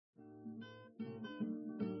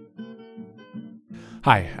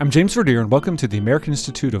Hi, I'm James Verdier, and welcome to the American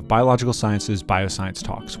Institute of Biological Sciences Bioscience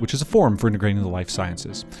Talks, which is a forum for integrating the life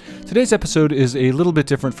sciences. Today's episode is a little bit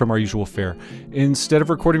different from our usual fare. Instead of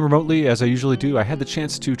recording remotely, as I usually do, I had the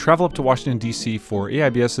chance to travel up to Washington, D.C. for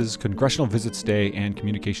AIBS's Congressional Visits Day and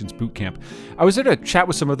Communications Boot Camp. I was there to chat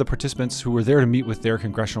with some of the participants who were there to meet with their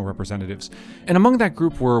congressional representatives. And among that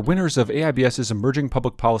group were winners of AIBS's Emerging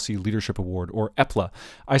Public Policy Leadership Award, or EPLA.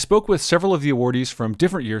 I spoke with several of the awardees from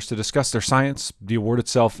different years to discuss their science, the award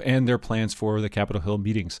itself, and their plans for the Capitol Hill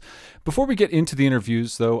meetings. Before we get into the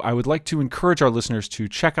interviews, though, I would like to encourage our listeners to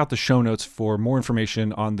check out the show notes for more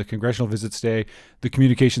information on the Congressional Visits Day, the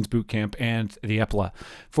Communications Boot Camp, and the EPLA.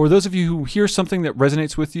 For those of you who hear something that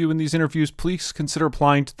resonates with you in these interviews, please consider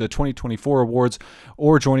applying to the 2024 awards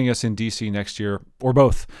or joining us in DC next year, or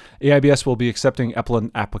both. AIBS will be accepting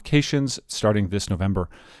EPLA applications starting this November.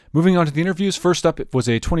 Moving on to the interviews, first up was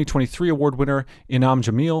a 2023 award winner, Inam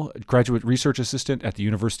Jamil, graduate research assistant at the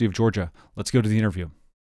University of Georgia. Let's go to the interview.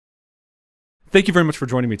 Thank you very much for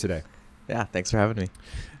joining me today. Yeah, thanks for having me.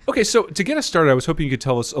 Okay, so to get us started, I was hoping you could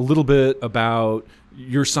tell us a little bit about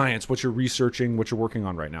your science, what you're researching, what you're working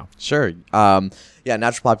on right now. Sure.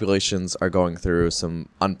 Natural populations are going through some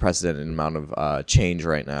unprecedented amount of change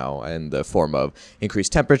right now in the form of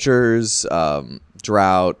increased temperatures,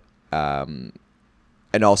 drought,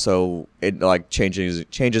 and also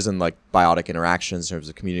changes in like biotic interactions in terms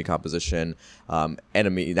of community composition,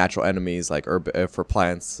 natural enemies like for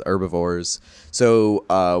plants, herbivores. So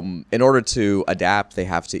in order to adapt, they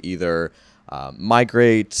have to either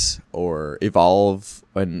migrate or evolve.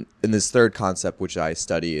 And in this third concept, which I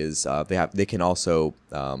study, is they can also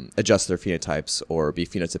adjust their phenotypes or be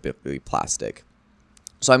phenotypically plastic.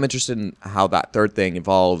 So I'm interested in how that third thing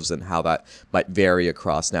evolves and how that might vary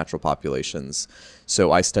across natural populations.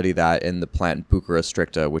 So I study that in the plant Bucera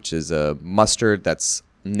stricta, which is a mustard that's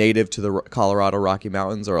native to the Colorado Rocky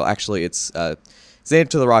Mountains, or actually it's native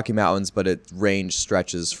to the Rocky Mountains, but its range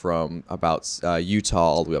stretches from about Utah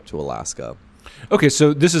all the way up to Alaska. Okay,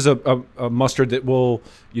 so this is a mustard that will,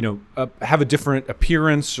 have a different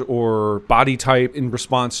appearance or body type in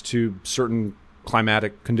response to certain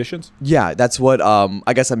climatic conditions? Yeah, that's what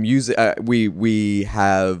I guess I'm using. We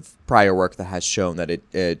have prior work that has shown that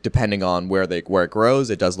it depending on where it grows,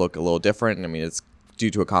 it does look a little different. I mean, it's due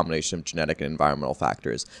to a combination of genetic and environmental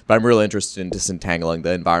factors. But I'm really interested in disentangling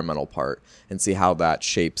the environmental part and see how that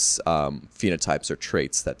shapes phenotypes or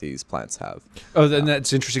traits that these plants have. Oh, then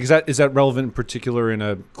that's interesting. Is that relevant in particular in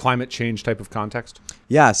a climate change type of context?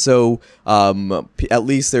 Yeah. So at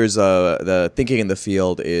least there's the thinking in the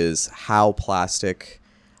field is how plastic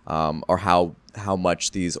or how much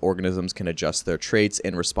these organisms can adjust their traits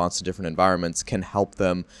in response to different environments can help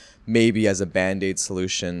them maybe as a Band-Aid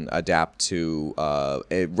solution adapt to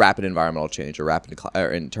a rapid environmental change or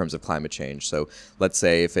in terms of climate change. So let's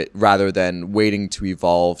say if it, rather than waiting to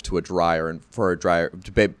evolve to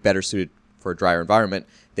to be better suited for a drier environment,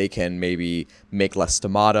 they can maybe make less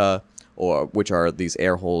stomata, which are these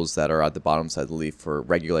air holes that are at the bottom side of the leaf for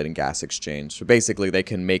regulating gas exchange. So basically they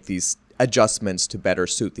can make these adjustments to better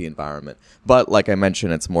suit the environment. But like I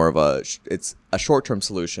mentioned, it's more of it's a short-term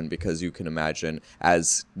solution, because you can imagine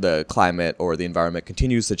as the climate or the environment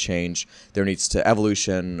continues to change,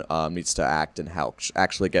 evolution needs to act and help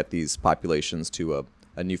actually get these populations to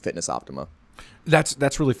a new fitness optima.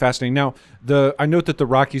 That's really fascinating. Now, I note that the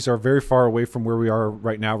Rockies are very far away from where we are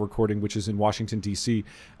right now recording, which is in Washington, D.C.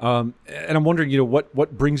 And I'm wondering,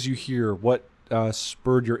 what brings you here? What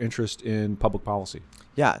spurred your interest in public policy?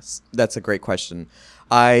 Yes, that's a great question.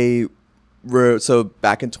 So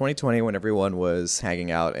back in 2020, when everyone was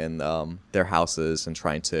hanging out in their houses and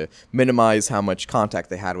trying to minimize how much contact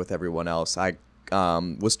they had with everyone else, I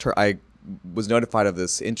was notified of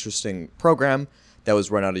this interesting program that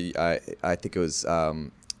was run out of, I think it was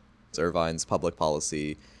Irvine's public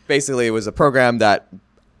policy. Basically, it was a program that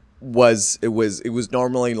was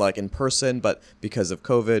normally like in person, but because of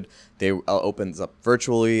COVID, they opens up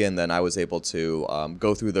virtually, and then I was able to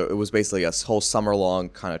go through it was basically a whole summer long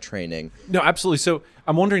kind of training. No, absolutely. So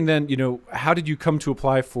I'm wondering then, how did you come to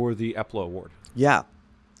apply for the EPLA award? Yeah.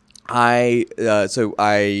 Within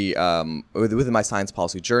my science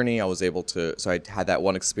policy journey, I had that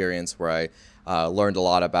one experience where I learned a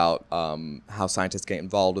lot about how scientists get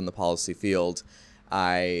involved in the policy field.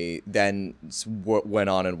 I then went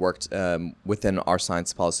on and worked within our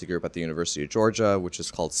science policy group at the University of Georgia, which is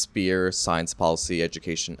called SPEAR, Science Policy,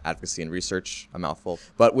 Education, Advocacy, and Research, a mouthful.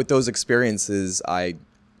 But with those experiences, I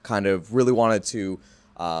kind of really wanted to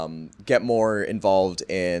get more involved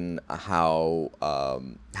in how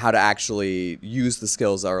to actually use the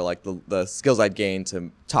skills, or like the skills I'd gained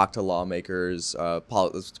to talk to lawmakers,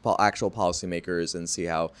 actual policymakers, and see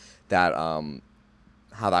how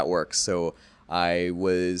that works. So I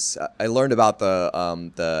learned about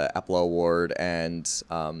the EPLA award, and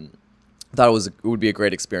thought it would be a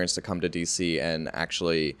great experience to come to DC and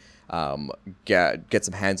actually get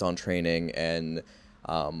some hands-on training and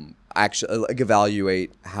actually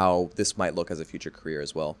evaluate how this might look as a future career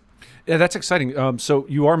as well. Yeah, that's exciting. So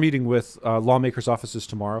you are meeting with lawmakers' offices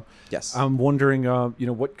tomorrow. Yes. I'm wondering,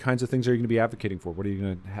 what kinds of things are you going to be advocating for? What are you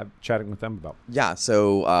going to have chatting with them about? Yeah.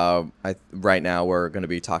 So right now we're going to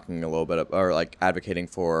be talking a little bit or like advocating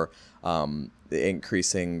for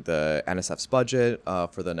increasing the NSF's budget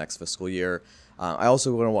for the next fiscal year. I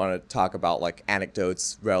also want to talk about like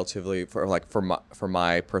anecdotes relatively for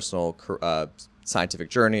my personal scientific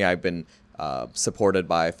journey. I've been supported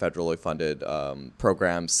by federally funded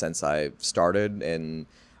programs since I started in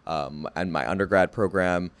my undergrad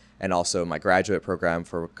program, and also my graduate program.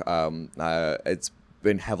 It's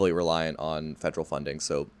been heavily reliant on federal funding.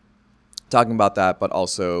 So talking about that, but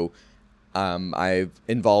also I've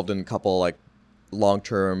involved in a couple like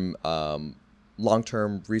long-term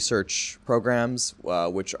research programs,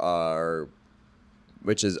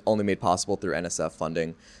 which is only made possible through NSF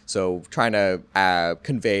funding. So trying to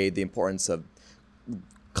convey the importance of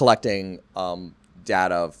collecting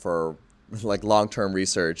data for like long-term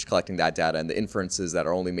research, collecting that data and the inferences that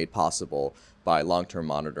are only made possible by long-term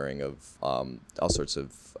monitoring of all sorts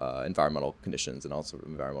of environmental conditions and also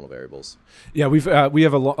environmental variables. Yeah, we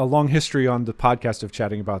have a long history on the podcast of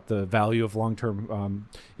chatting about the value of long-term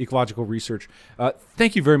ecological research.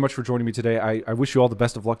 Thank you very much for joining me today. I wish you all the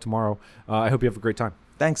best of luck tomorrow. I hope you have a great time.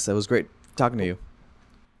 Thanks. It was great talking to you.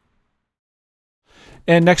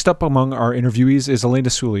 And next up among our interviewees is Elena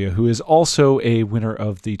Sulia, who is also a winner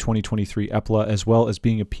of the 2023 EPLA, as well as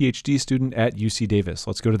being a PhD student at UC Davis.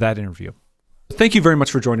 Let's go to that interview. Thank you very much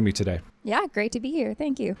for joining me today. Yeah, great to be here.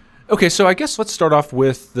 Thank you. Okay, so I guess let's start off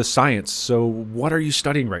with the science. So what are you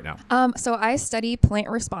studying right now? So I study plant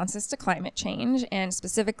responses to climate change, and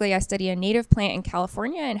specifically I study a native plant in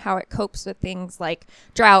California and how it copes with things like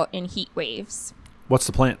drought and heat waves. What's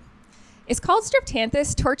the plant? It's called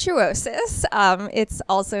Streptanthus tortuosus. It's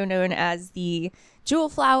also known as the jewel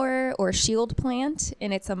flower or shield plant,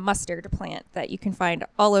 and it's a mustard plant that you can find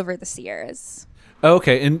all over the Sierras.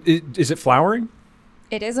 Okay, and is it flowering?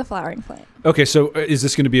 It is a flowering plant. Okay, so is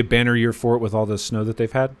this going to be a banner year for it with all the snow that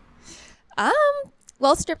they've had?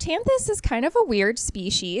 Well, Streptanthus is kind of a weird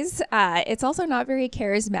species. It's also not very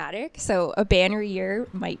charismatic, so a banner year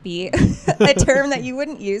might be a term that you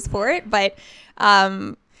wouldn't use for it. But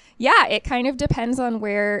yeah, it kind of depends on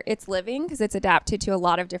where it's living because it's adapted to a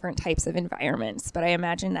lot of different types of environments. But I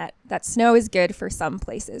imagine that snow is good for some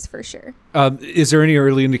places for sure. Is there any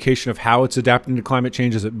early indication of how it's adapting to climate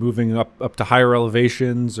change? Is it moving up to higher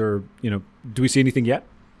elevations, or do we see anything yet?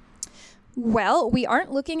 Well, we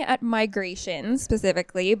aren't looking at migration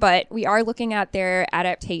specifically, but we are looking at their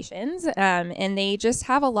adaptations, and they just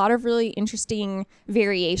have a lot of really interesting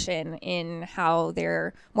variation in how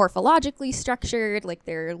they're morphologically structured, like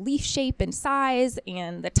their leaf shape and size,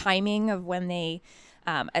 and the timing of when they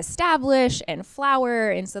establish and flower.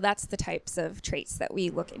 And so that's the types of traits that we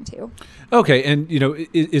look into. Okay. And,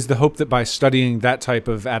 is the hope that by studying that type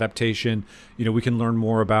of adaptation, we can learn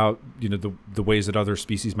more about, the ways that other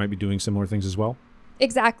species might be doing similar things as well?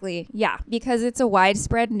 Exactly. Yeah. Because it's a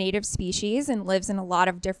widespread native species and lives in a lot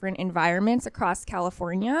of different environments across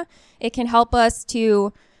California, it can help us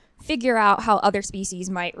to figure out how other species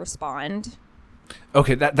might respond.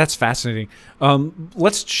 Okay, that's fascinating.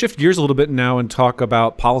 Let's shift gears a little bit now and talk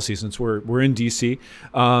about policy, since we're in DC.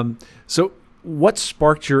 So what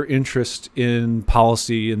sparked your interest in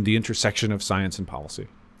policy and the intersection of science and policy?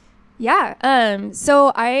 Yeah,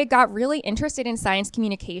 so I got really interested in science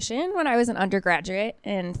communication when I was an undergraduate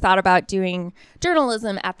and thought about doing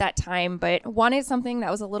journalism at that time, but wanted something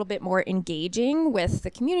that was a little bit more engaging with the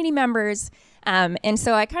community members. And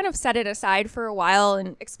so I kind of set it aside for a while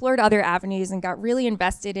and explored other avenues and got really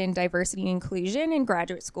invested in diversity and inclusion in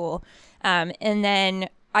graduate school. And then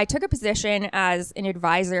I took a position as an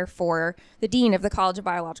advisor for the dean of the College of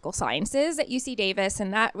Biological Sciences at UC Davis,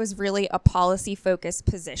 and that was really a policy-focused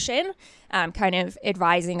position, kind of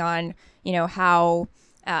advising on, how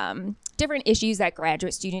different issues that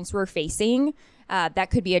graduate students were facing that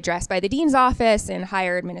could be addressed by the dean's office and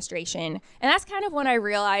higher administration. And that's kind of when I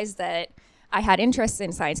realized that I had interests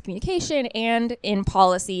in science communication and in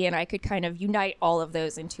policy, and I could kind of unite all of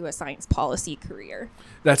those into a science policy career.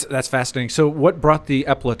 That's fascinating. So what brought the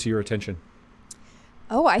EPLA to your attention?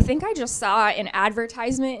 Oh, I think I just saw an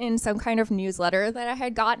advertisement in some kind of newsletter that I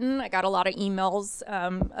had gotten. I got a lot of emails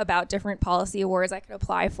about different policy awards I could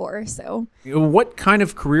apply for. So, What kind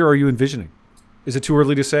of career are you envisioning? Is it too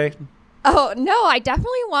early to say? oh, no, I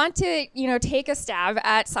definitely want to, take a stab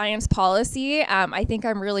at science policy. I think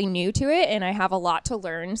I'm really new to it and I have a lot to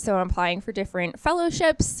learn. So I'm applying for different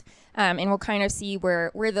fellowships and we'll kind of see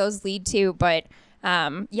where those lead to. But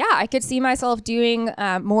I could see myself doing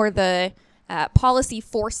more the policy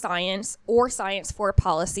for science or science for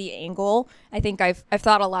policy angle. I think I've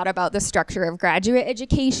thought a lot about the structure of graduate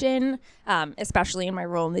education, especially in my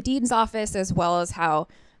role in the dean's office, as well as how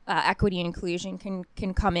equity and inclusion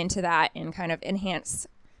can come into that and kind of enhance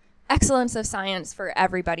excellence of science for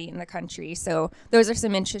everybody in the country. So those are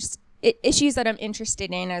some issues that I'm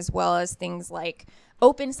interested in, as well as things like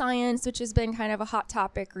open science, which has been kind of a hot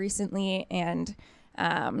topic recently, and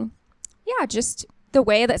just the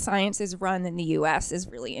way that science is run in the U.S. is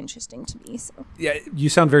really interesting to me. So Yeah, you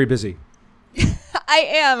sound very busy. I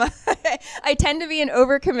am. I tend to be an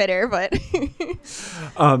overcommitter, but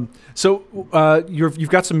You've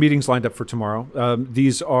got some meetings lined up for tomorrow.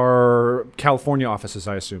 These are California offices,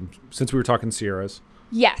 I assume, since we were talking Sierras.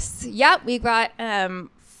 yes, yep. We've got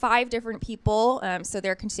 5 different people, so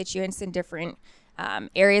they're constituents in different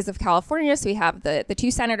areas of California. So we have the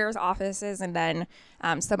 2 senators' offices, and then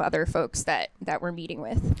some other folks that we're meeting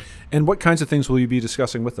with. And what kinds of things will you be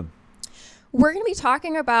discussing with them? We're going to be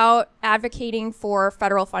talking about advocating for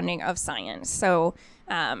federal funding of science. So,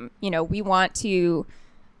 we want to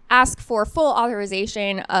ask for full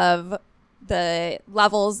authorization of the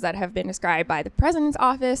levels that have been described by the president's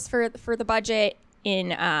office for the budget in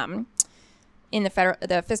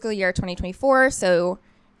the fiscal year 2024. So,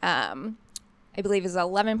 I believe is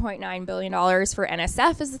 $11.9 billion for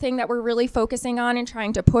NSF is the thing that we're really focusing on and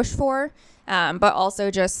trying to push for, but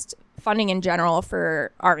also just funding in general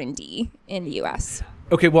for R&D in the U.S.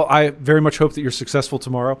 Okay, well, I very much hope that you're successful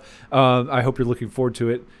tomorrow. I hope you're looking forward to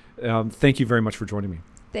it. Thank you very much for joining me.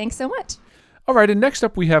 Thanks so much. All right, and next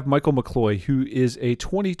up we have Michael McCloy, who is a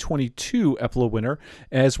 2022 EPLA winner,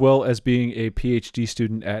 as well as being a PhD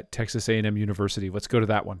student at Texas A&M University. Let's go to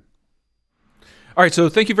that one. All right, so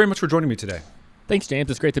thank you very much for joining me today. Thanks, James.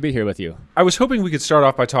 It's great to be here with you. I was hoping we could start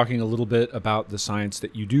off by talking a little bit about the science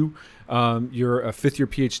that you do. You're a fifth-year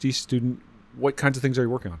PhD student. What kinds of things are you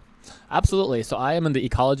working on? Absolutely. So I am in the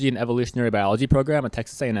Ecology and Evolutionary Biology program at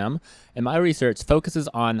Texas A&M, and my research focuses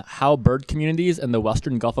on how bird communities in the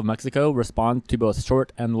western Gulf of Mexico respond to both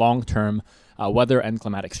short and long-term weather and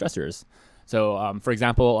climatic stressors. So, for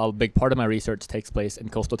example, a big part of my research takes place in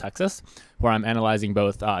coastal Texas, where I'm analyzing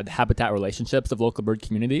both the habitat relationships of local bird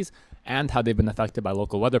communities and how they've been affected by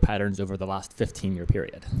local weather patterns over the last 15-year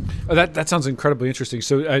period. Oh, that sounds incredibly interesting.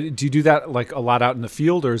 So do you do that like a lot out in the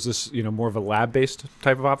field, or is this more of a lab-based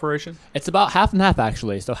type of operation? It's about half and half,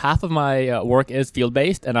 actually. So half of my work is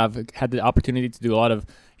field-based, and I've had the opportunity to do a lot of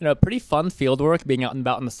pretty fun field work, being out and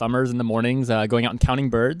about in the summers and the mornings, going out and counting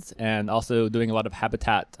birds, and also doing a lot of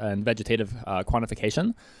habitat and vegetative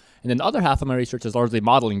quantification. And then the other half of my research is largely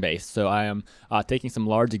modeling based. So I am taking some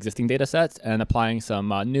large existing data sets and applying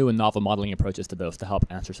some new and novel modeling approaches to those to help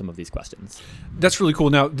answer some of these questions. That's really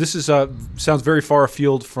cool. Now, this is sounds very far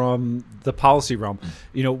afield from the policy realm.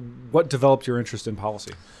 What developed your interest in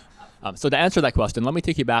policy? So to answer that question, let me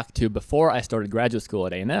take you back to before I started graduate school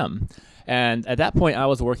at A&M. And at that point, I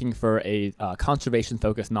was working for a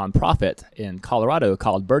conservation-focused nonprofit in Colorado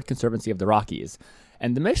called Bird Conservancy of the Rockies.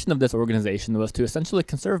 And the mission of this organization was to essentially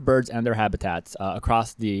conserve birds and their habitats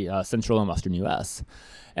across the central and western U.S.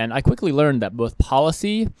 And I quickly learned that both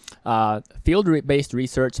policy, field-based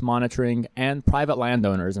research monitoring, and private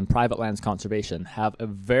landowners and private lands conservation have a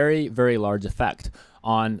very, very large effect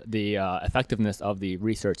on the effectiveness of the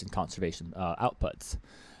research and conservation outputs.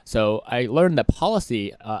 So I learned that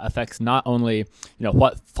policy affects not only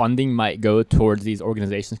what funding might go towards these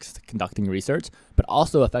organizations conducting research, but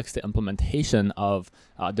also affects the implementation of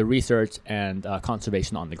the research and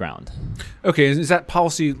conservation on the ground. Okay, is that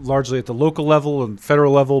policy largely at the local level and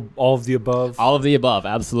federal level, all of the above? All of the above,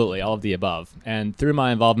 absolutely, all of the above. And through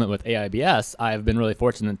my involvement with AIBS, I've been really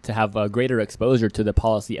fortunate to have a greater exposure to the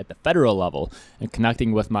policy at the federal level and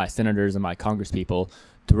connecting with my senators and my congresspeople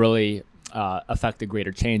to really affect a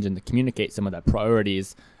greater change and to communicate some of the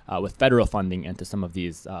priorities with federal funding into some of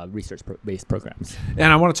these research-based programs.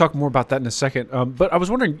 And I want to talk more about that in a second. But I was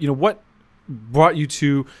wondering, what brought you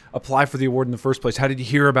to apply for the award in the first place? How did you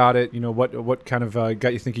hear about it? What kind of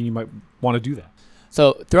got you thinking you might want to do that?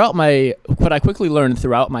 So what I quickly learned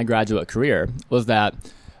throughout my graduate career was that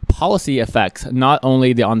policy affects not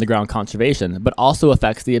only the on-the-ground conservation, but also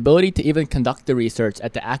affects the ability to even conduct the research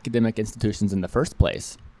at the academic institutions in the first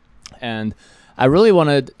place. And I really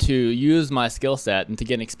wanted to use my skill set and to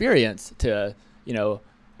get experience to,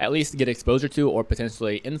 at least get exposure to or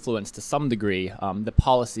potentially influence to some degree the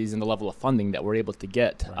policies and the level of funding that we're able to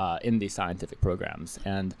get in these scientific programs.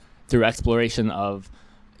 And through exploration of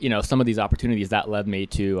some of these opportunities, that led me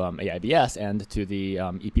to AIBS and to the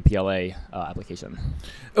EPPLA application.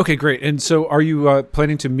 Okay, great. And so are you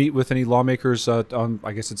planning to meet with any lawmakers on,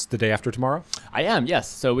 I guess it's the day after tomorrow? I am, yes.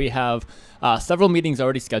 So we have several meetings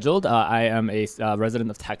already scheduled. I am a resident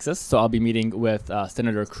of Texas, so I'll be meeting with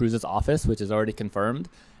Senator Cruz's office, which is already confirmed.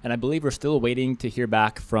 And I believe we're still waiting to hear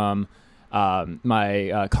back from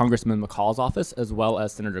my Congressman McCall's office, as well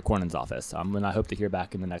as Senator Cornyn's office. And I hope to hear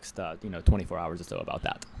back in the next 24 hours or so about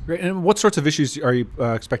that. Great. And what sorts of issues are you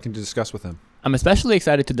expecting to discuss with them? I'm especially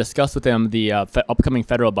excited to discuss with them the upcoming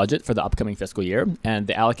federal budget for the upcoming fiscal year and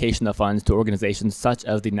the allocation of funds to organizations such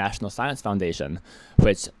as the National Science Foundation,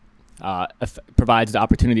 which provides the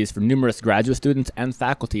opportunities for numerous graduate students and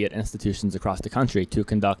faculty at institutions across the country to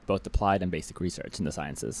conduct both applied and basic research in the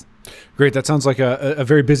sciences. Great. That sounds like a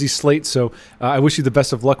very busy slate. So I wish you the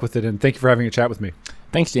best of luck with it. And thank you for having a chat with me.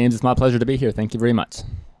 Thanks, James. It's my pleasure to be here. Thank you very much.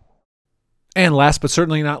 And last but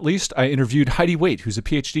certainly not least, I interviewed Heidi Waite, who's a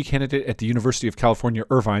PhD candidate at the University of California,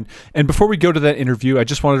 Irvine. And before we go to that interview, I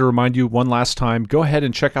just wanted to remind you one last time, go ahead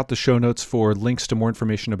and check out the show notes for links to more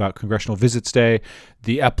information about Congressional Visits Day,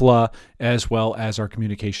 the EPLA, as well as our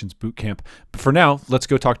Communications Bootcamp. But for now, let's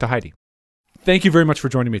go talk to Heidi. Thank you very much for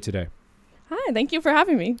joining me today. Hi, thank you for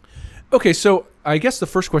having me. Okay, so I guess the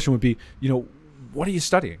first question would be, what are you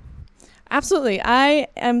studying? Absolutely. I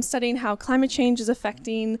am studying how climate change is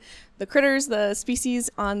affecting the critters, the species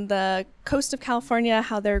on the coast of California,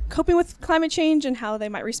 how they're coping with climate change and how they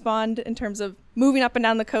might respond in terms of moving up and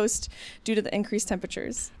down the coast due to the increased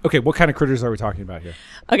temperatures. Okay, what kind of critters are we talking about here?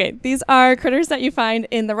 Okay, these are critters that you find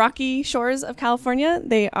in the rocky shores of California.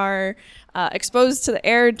 They are exposed to the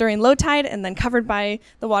air during low tide and then covered by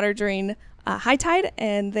the water during high tide,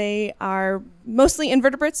 and they are mostly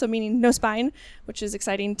invertebrates, so meaning no spine, which is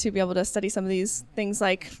exciting to be able to study some of these things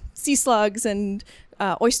like sea slugs and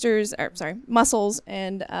mussels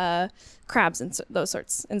and crabs and those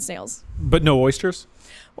sorts, and snails. But no oysters?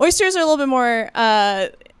 Oysters are a little bit more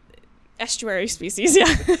estuary species,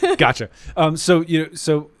 yeah. Gotcha.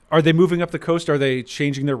 So are they moving up the coast? Are they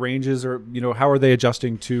changing their ranges, or how are they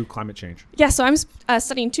adjusting to climate change? Yeah, so I'm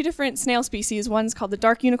studying two different snail species. One's called the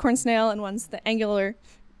dark unicorn snail, and one's the angular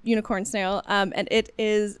unicorn snail. And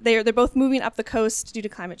they're both moving up the coast due to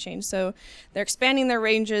climate change. So they're expanding their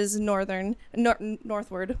ranges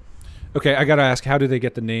northward. Okay, I gotta ask, how do they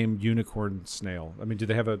get the name unicorn snail? I mean, do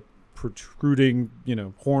they have a protruding,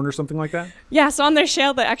 horn or something like that? Yeah, so on their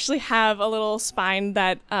shell, they actually have a little spine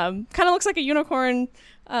that kind of looks like a unicorn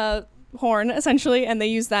horn, essentially, and they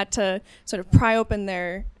use that to sort of pry open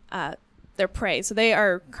their prey. So they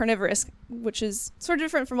are carnivorous, which is sort of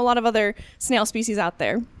different from a lot of other snail species out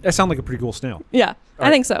there. That sounds like a pretty cool snail. Yeah, I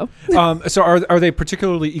think so. So are they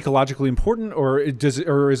particularly ecologically important, or is it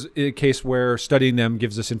a case where studying them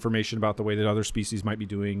gives us information about the way that other species might be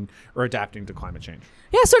doing or adapting to climate change?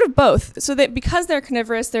 Yeah, sort of both. So that because they're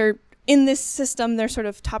carnivorous, they're in this system, they're sort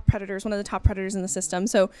of top predators, one of the top predators in the system.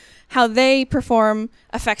 So how they perform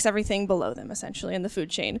affects everything below them, essentially, in the food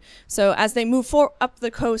chain. So as they move up the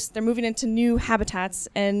coast, they're moving into new habitats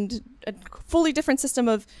and a fully different system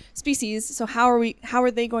of species. So how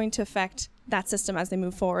are they going to affect that system as they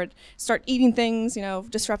move forward? Start eating things,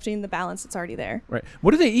 disrupting the balance that's already there. Right. What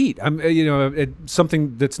do they eat?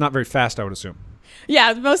 Something that's not very fast, I would assume.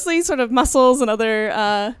 Yeah, mostly sort of mussels and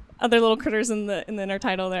other little critters in the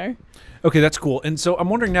intertidal there. Okay, that's cool. And so I'm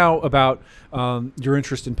wondering now about your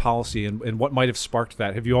interest in policy and what might have sparked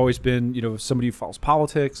that. Have you always been, somebody who follows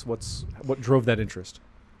politics? What drove that interest?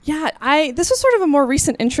 Yeah, this was sort of a more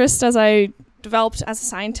recent interest as I developed as a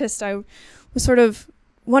scientist. I was sort of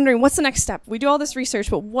wondering, what's the next step? We do all this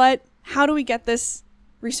research, but how do we get this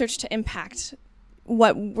research to impact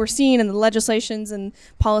what we're seeing in the legislations and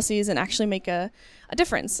policies and actually make a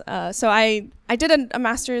difference? So I did a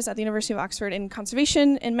master's at the University of Oxford in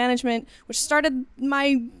conservation and management, which started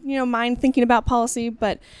my mind thinking about policy,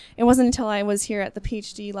 but it wasn't until I was here at the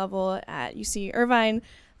PhD level at UC Irvine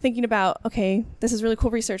thinking about, okay, this is really cool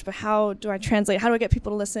research, but how do I translate? How do I get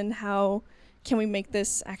people to listen? How can we make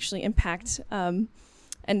this actually impact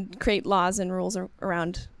and create laws and rules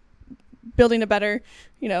around building a better,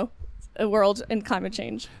 a world in climate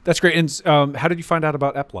change? That's great. And how did you find out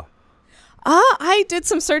about EPLA? I did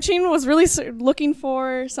some searching, was really looking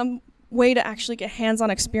for some way to actually get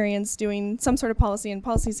hands-on experience doing some sort of policy, and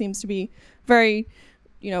policy seems to be very,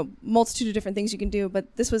 multitude of different things you can do,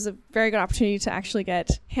 but this was a very good opportunity to actually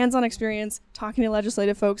get hands-on experience, talking to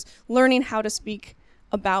legislative folks, learning how to speak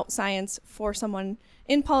about science for someone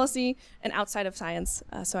in policy and outside of science.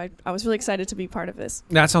 So I was really excited to be part of this.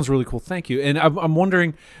 That sounds really cool. Thank you. And I'm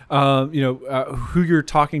wondering, who you're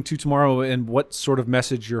talking to tomorrow and what sort of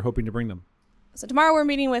message you're hoping to bring them. So tomorrow we're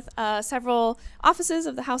meeting with several offices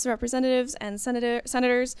of the House of Representatives and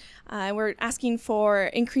senators. We're asking for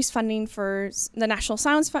increased funding for the National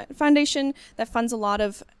Science Foundation that funds a lot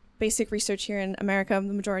of basic research here in America,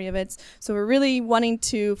 the majority of it. So we're really wanting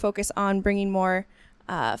to focus on bringing more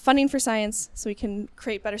funding for science so we can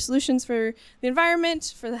create better solutions for the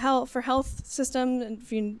environment, for the health system, and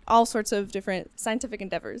for all sorts of different scientific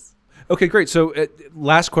endeavors. Okay, great. So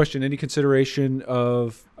last question, any consideration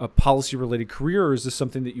of a policy-related career, or is this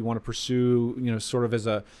something that you want to pursue, sort of as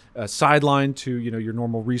a sideline to, your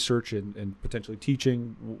normal research and potentially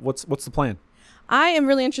teaching? What's the plan? I am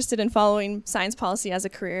really interested in following science policy as a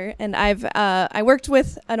career, and I worked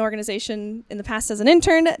with an organization in the past as an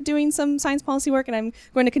intern doing some science policy work, and I'm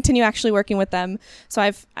going to continue actually working with them. So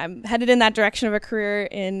I'm headed in that direction of a career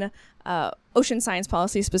in ocean science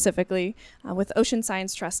policy, specifically with Ocean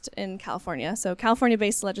Science Trust in California. So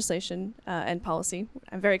California-based legislation and policy.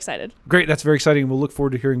 I'm very excited. Great, that's very exciting. We'll look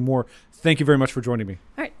forward to hearing more. Thank you very much for joining me.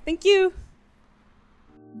 All right, thank you.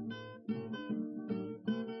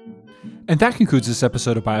 And that concludes this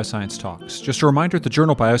episode of Bioscience Talks. Just a reminder, the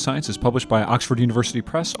journal Bioscience is published by Oxford University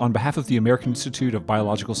Press on behalf of the American Institute of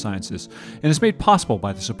Biological Sciences and is made possible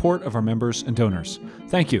by the support of our members and donors.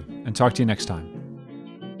 Thank you, and talk to you next time.